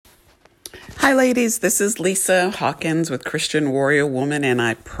Hi, ladies. This is Lisa Hawkins with Christian Warrior Woman, and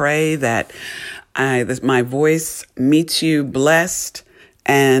I pray that my voice meets you blessed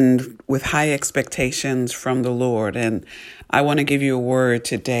and with high expectations from the Lord. And I want to give you a word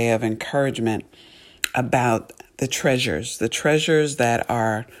today of encouragement about the treasures that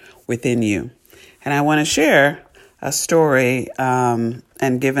are within you. And I want to share a story and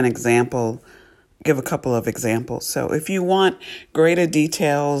give a couple of examples. So if you want greater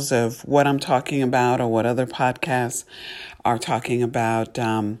details of what I'm talking about or what other podcasts are talking about,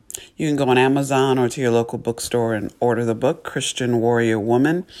 you can go on Amazon or to your local bookstore and order the book, Christian Warrior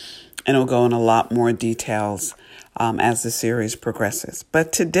Woman, and it'll go in a lot more details as the series progresses.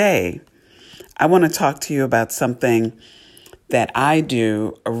 But today, I want to talk to you about something that I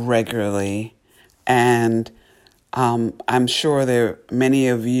do regularly, and I'm sure there are many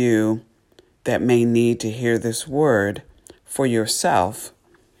of you that may need to hear this word for yourself,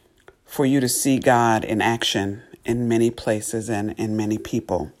 for you to see God in action in many places and in many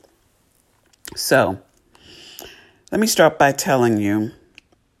people. So, let me start by telling you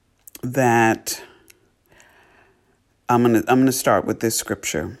that I'm gonna start with this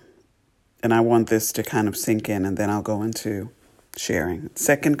scripture, and I want this to kind of sink in, and then I'll go into sharing.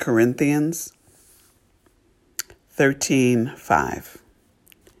 2 Corinthians 13:5.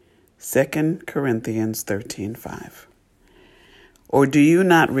 2 Corinthians 13:5. Or do you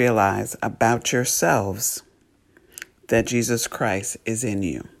not realize about yourselves that Jesus Christ is in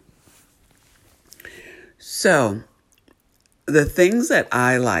you? So, the things that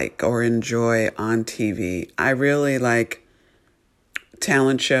I like or enjoy on TV, I really like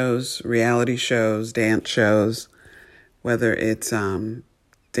talent shows, reality shows, dance shows, whether it's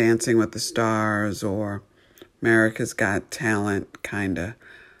Dancing with the Stars or America's Got Talent, kinda,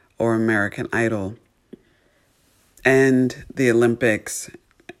 or American Idol, and the Olympics.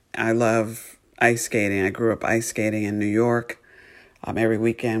 I love ice skating. I grew up ice skating in New York every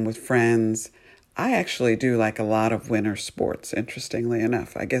weekend with friends. I actually do like a lot of winter sports, interestingly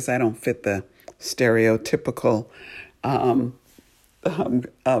enough. I guess I don't fit the stereotypical mode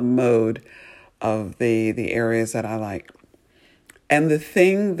of the areas that I like. And the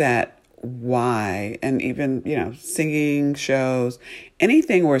thing that why, and even, singing shows,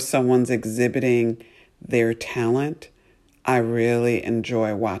 anything where someone's exhibiting their talent, I really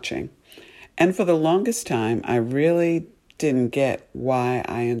enjoy watching. And for the longest time, I really didn't get why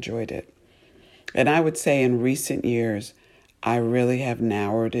I enjoyed it. And I would say in recent years, I really have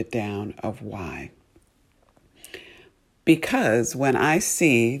narrowed it down of why. Because when I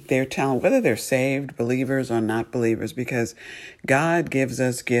see their talent, whether they're saved, believers or not believers, because God gives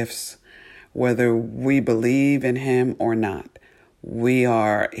us gifts whether we believe in him or not.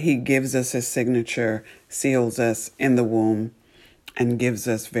 He gives us his signature, seals us in the womb, and gives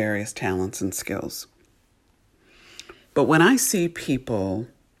us various talents and skills. But when I see people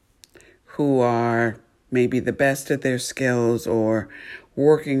who are maybe the best at their skills or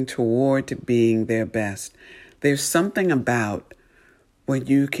working toward being their best, there's something about when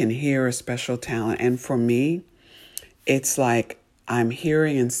you can hear a special talent. And for me, it's like I'm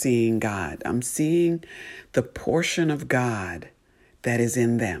hearing and seeing God. I'm seeing the portion of God that is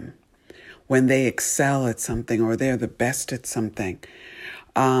in them when they excel at something or they're the best at something.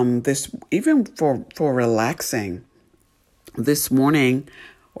 This even for relaxing. This morning,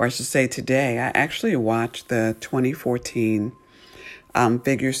 or I should say today, I actually watched the 2014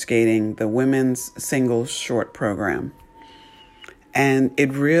 figure skating, the women's singles short program. And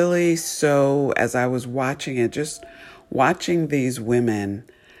it really, as I was watching it, just watching these women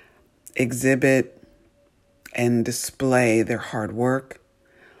exhibit and display their hard work.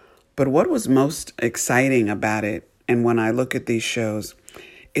 But what was most exciting about it, and when I look at these shows,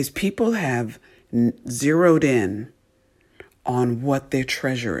 is people have zeroed in on what their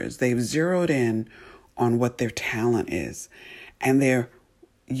treasure is. They've zeroed in on what their talent is. And they're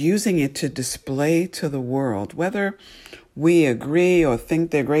using it to display to the world, whether we agree or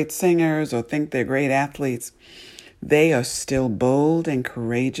think they're great singers or think they're great athletes, they are still bold and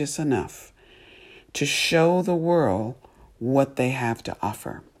courageous enough to show the world what they have to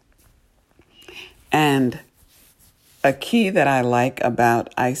offer. And a key that I like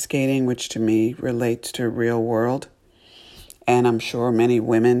about ice skating, which to me relates to real world, and I'm sure many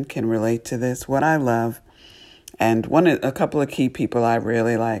women can relate to this, what I love, and a couple of key people I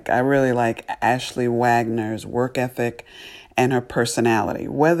really like Ashley Wagner's work ethic and her personality.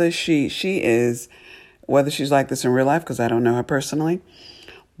 Whether she's like this in real life, because I don't know her personally,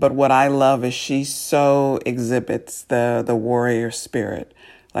 but what I love is she so exhibits the warrior spirit.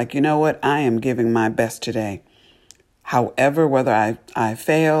 Like, you know what? I am giving my best today. However, whether I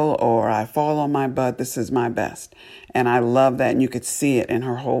fail or I fall on my butt, this is my best. And I love that. And you could see it in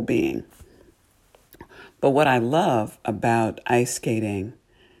her whole being. But what I love about ice skating,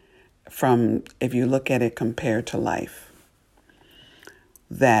 if you look at it compared to life,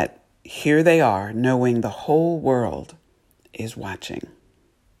 that here they are knowing the whole world is watching.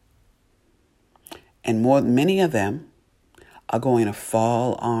 And many of them are going to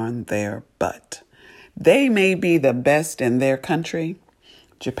fall on their butt. They may be the best in their country.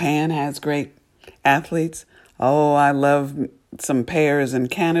 Japan has great athletes. Oh, I love some pairs in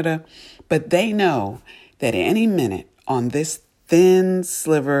Canada. But they know that any minute on this thin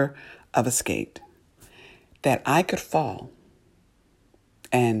sliver of a skate that I could fall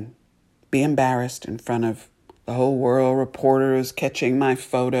and be embarrassed in front of the whole world, reporters catching my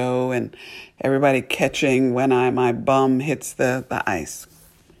photo and everybody catching when my bum hits the ice.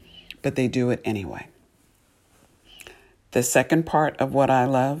 But they do it anyway. The second part of what I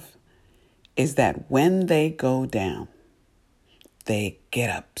love is that when they go down, they get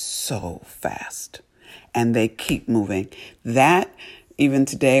up so fast and they keep moving. That, even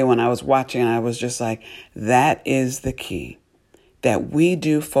today when I was watching, I was just like, that is the key. That we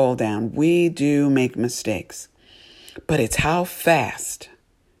do fall down. We do make mistakes. But it's how fast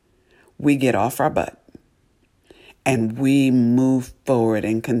we get off our butt and we move forward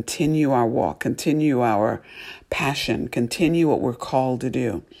and continue our walk, continue our passion, continue what we're called to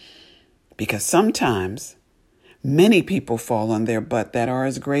do. Because sometimes many people fall on their butt that are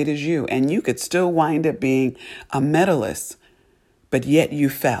as great as you, and you could still wind up being a medalist, but yet you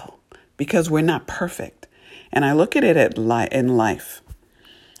fell because we're not perfect. And I look at it in life.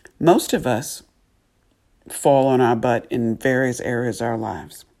 Most of us fall on our butt in various areas of our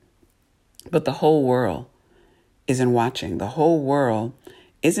lives. But the whole world isn't watching. The whole world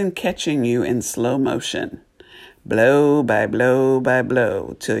isn't catching you in slow motion, blow by blow by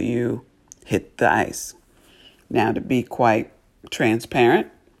blow, till you hit the ice. Now, to be quite transparent,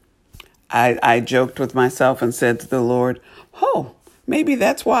 I joked with myself and said to the Lord, oh, maybe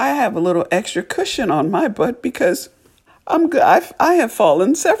that's why I have a little extra cushion on my butt, because I'm good. I have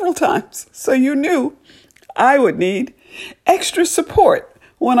fallen several times. So you knew I would need extra support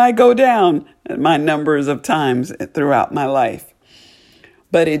when I go down my numbers of times throughout my life.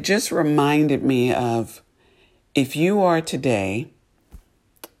 But it just reminded me of, if you are today,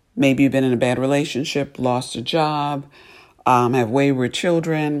 maybe you've been in a bad relationship, lost a job, have wayward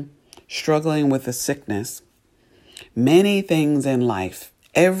children, struggling with a sickness, many things in life,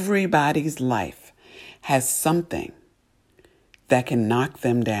 everybody's life has something that can knock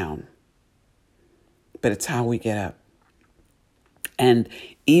them down. But it's how we get up. And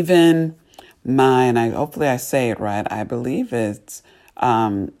even hopefully I say it right, I believe it's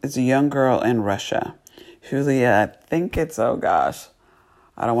a young girl in Russia, Julia, I think it's, oh gosh,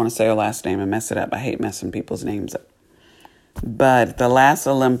 I don't want to say her last name and mess it up. I hate messing people's names up. But the last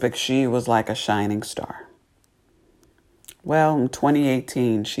Olympics, she was like a shining star. Well, in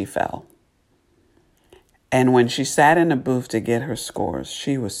 2018, she fell. And when she sat in a booth to get her scores,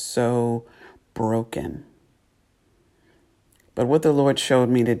 she was so broken. But what the Lord showed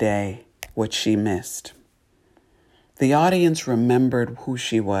me today, what she missed. The audience remembered who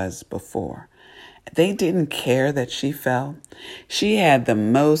she was before. They didn't care that she fell. She had the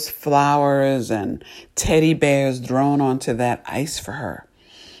most flowers and teddy bears thrown onto that ice for her.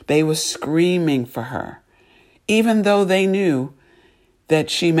 They were screaming for her, even though they knew that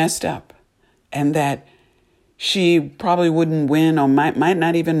she messed up and that she probably wouldn't win or might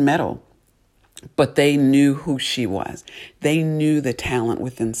not even medal. But they knew who she was. They knew the talent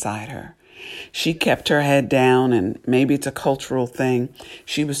within inside her. She kept her head down, and maybe it's a cultural thing.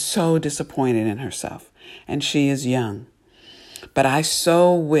 She was so disappointed in herself, and she is young. But I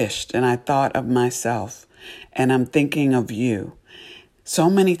so wished, and I thought of myself, and I'm thinking of you. So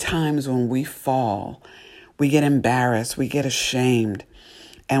many times when we fall, we get embarrassed, we get ashamed,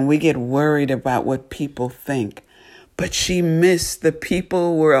 and we get worried about what people think. But she missed. The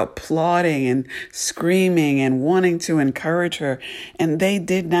people were applauding and screaming and wanting to encourage her, and they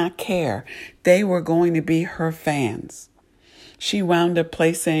did not care. They were going to be her fans. She wound up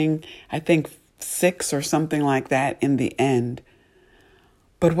placing, I think, 6 or something like that in the end.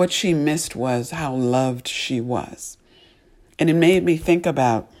 But what she missed was how loved she was. And it made me think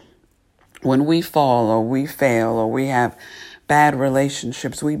about when we fall or we fail or we have bad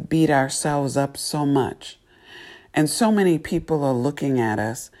relationships, we beat ourselves up so much. And so many people are looking at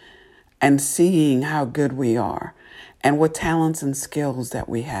us and seeing how good we are and what talents and skills that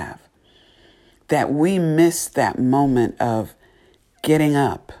we have, that we miss that moment of getting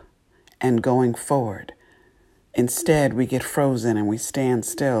up and going forward Instead, we get frozen and we stand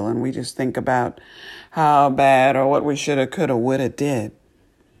still and we just think about how bad or what we shoulda, coulda, woulda, did.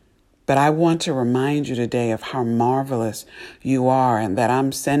 But I want to remind you today of how marvelous you are, and that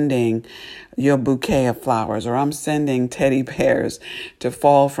I'm sending your bouquet of flowers, or I'm sending teddy bears to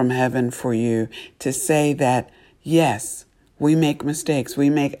fall from heaven for you, to say that, yes, we make mistakes, we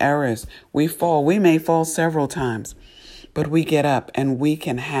make errors, we fall. We may fall several times, but we get up and we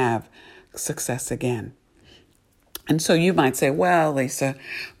can have success again. And so you might say, well, Lisa,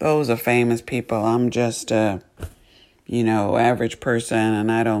 those are famous people. I'm just average person,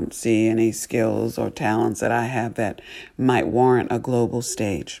 and I don't see any skills or talents that I have that might warrant a global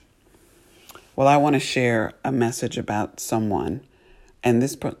stage. Well, I want to share a message about someone, and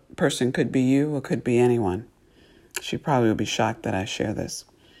this person could be you or could be anyone. She probably will be shocked that I share this.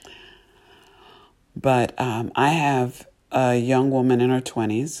 But I have a young woman in her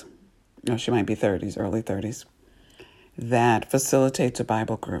 20s, she might be 30s, early 30s, that facilitates a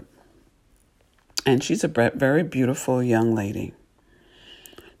Bible group. And she's a very beautiful young lady.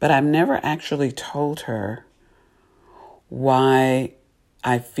 But I've never actually told her why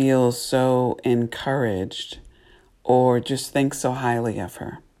I feel so encouraged or just think so highly of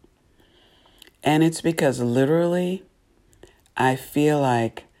her. And it's because literally I feel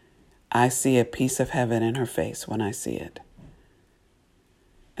like I see a piece of heaven in her face when I see it.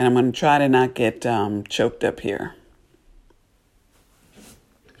 And I'm going to try to not get choked up here.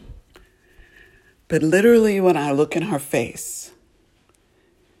 But literally when I look in her face,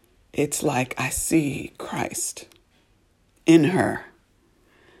 it's like I see Christ in her.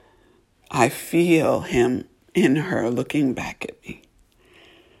 I feel him in her looking back at me.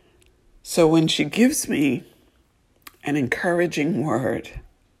 So when she gives me an encouraging word,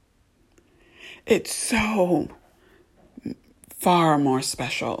 it's so far more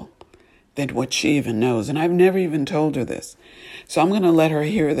special than what she even knows. And I've never even told her this. So I'm going to let her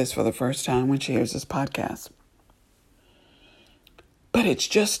hear this for the first time when she hears this podcast. But it's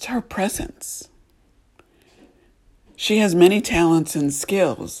just her presence. She has many talents and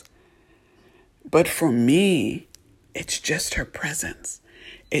skills. But for me, it's just her presence.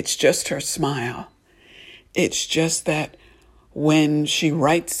 It's just her smile. It's just that when she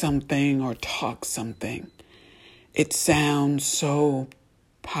writes something or talks something, it sounds so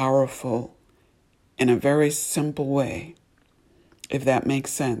powerful in a very simple way, if that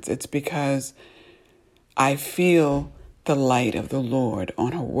makes sense. It's because I feel the light of the Lord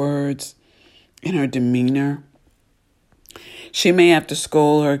on her words, in her demeanor. She may have to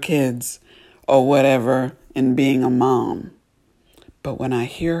scold her kids or whatever in being a mom, but when I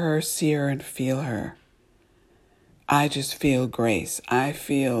hear her, see her, and feel her, I just feel grace. I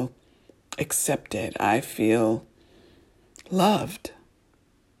feel accepted. I feel loved.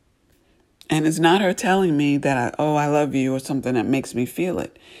 And it's not her telling me that I love you or something that makes me feel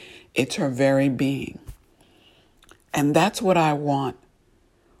it. It's her very being. And that's what I want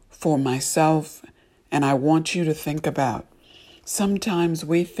for myself. And I want you to think about. Sometimes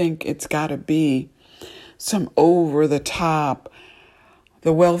we think it's got to be some over the top,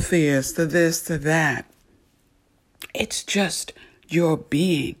 the wealthiest, the this, the that. It's just your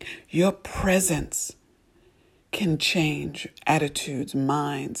being, your presence can change attitudes,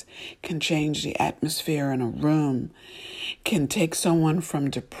 minds, can change the atmosphere in a room, can take someone from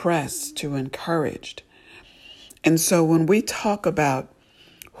depressed to encouraged. And so when we talk about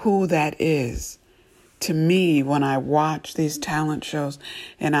who that is, to me, when I watch these talent shows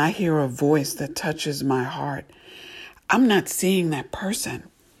and I hear a voice that touches my heart, I'm not seeing that person.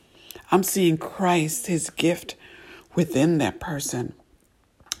 I'm seeing Christ, his gift within that person,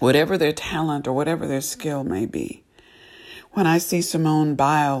 whatever their talent or whatever their skill may be. When I see Simone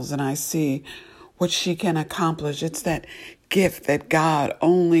Biles and I see what she can accomplish, it's that gift that God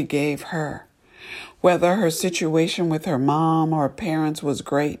only gave her. Whether her situation with her mom or her parents was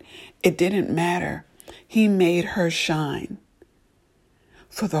great, it didn't matter. He made her shine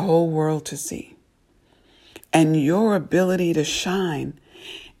for the whole world to see. And your ability to shine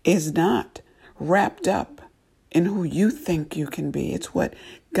is not wrapped up in who you think you can be. It's what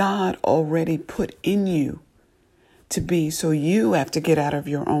God already put in you to be. So you have to get out of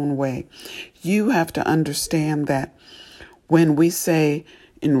your own way. You have to understand that when we say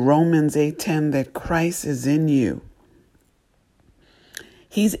in Romans 8:10 that Christ is in you,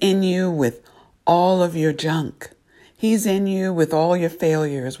 he's in you with all of your junk. He's in you with all your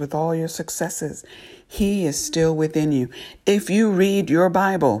failures, with all your successes. He is still within you. If you read your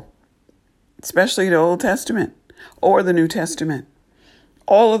Bible, especially the Old Testament or the New Testament,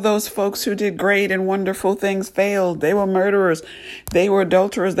 all of those folks who did great and wonderful things failed. They were murderers. They were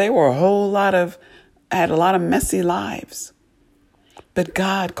adulterers. They were a whole lot of had a lot of messy lives. But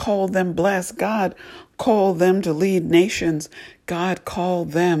God called them blessed. God called them to lead nations. God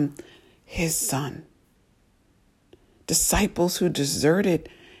called them his son. Disciples who deserted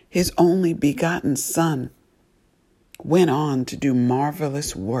his only begotten son went on to do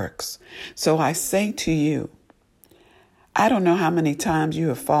marvelous works. So I say to you, I don't know how many times you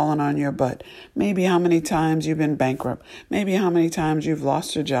have fallen on your butt, maybe how many times you've been bankrupt, maybe how many times you've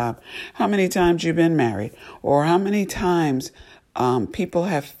lost your job, how many times you've been married, or how many times people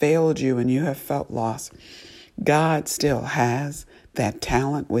have failed you and you have felt lost. God still has that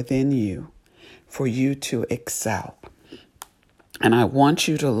talent within you for you to excel. And I want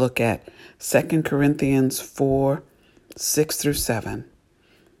you to look at 2 Corinthians 4, 6 through 7.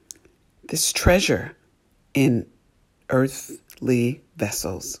 This treasure in earthly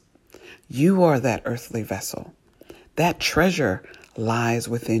vessels. You are that earthly vessel. That treasure lies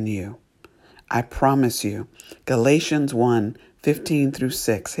within you. I promise you. Galatians 1, 15 through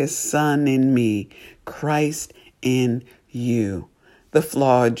 6. His son in me, Christ in you. The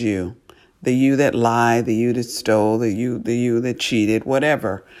flawed you. The you that lied, the you that stole, the you that cheated,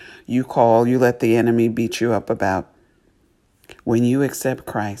 whatever you let the enemy beat you up about. When you accept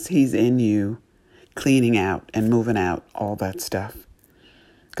Christ, he's in you, cleaning out and moving out all that stuff.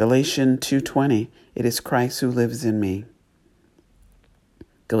 Galatians 2:20, it is Christ who lives in me.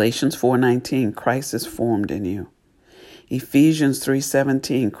 Galatians 4:19, Christ is formed in you. Ephesians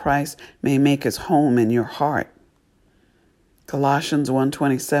 3:17, Christ may make his home in your heart. Colossians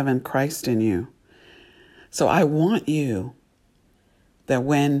 1:27, Christ in you. So I want you that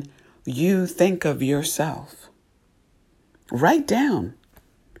when you think of yourself, write down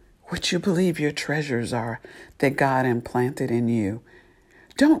what you believe your treasures are that God implanted in you.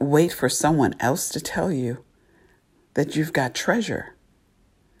 Don't wait for someone else to tell you that you've got treasure.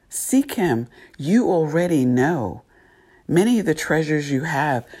 Seek him. You already know. Many of the treasures you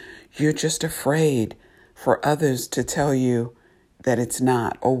have, you're just afraid for others to tell you that it's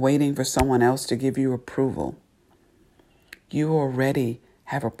not, or waiting for someone else to give you approval. You already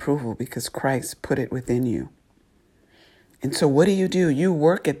have approval because Christ put it within you. And so what do? You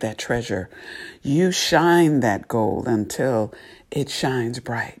work at that treasure. You shine that gold until it shines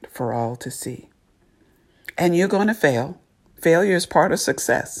bright for all to see. And you're going to fail. Failure is part of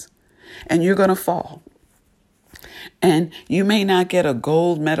success. And you're going to fall. And you may not get a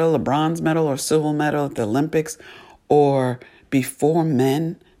gold medal, a bronze medal, or silver medal at the Olympics or before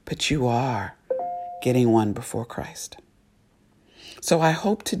men, but you are getting one before Christ. So I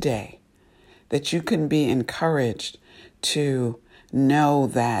hope today that you can be encouraged to know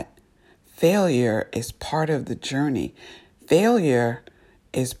that failure is part of the journey. Failure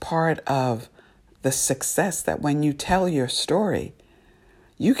is part of the success, that when you tell your story,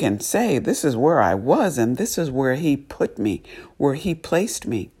 you can say, this is where I was and this is where he put me, where he placed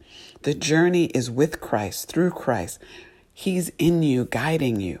me. The journey is with Christ, through Christ. He's in you,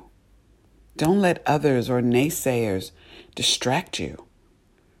 guiding you. Don't let others or naysayers distract you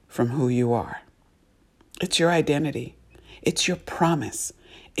from who you are. It's your identity. It's your promise.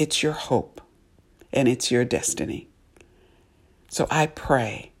 It's your hope. And it's your destiny. So I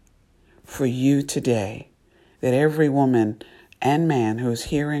pray for you today that every woman and man who is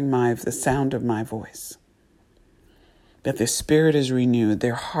hearing the sound of my voice, that their spirit is renewed,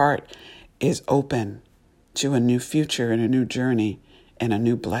 their heart is open to a new future and a new journey and a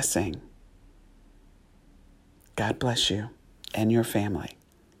new blessing. God bless you and your family.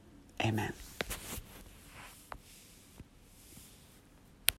 Amen.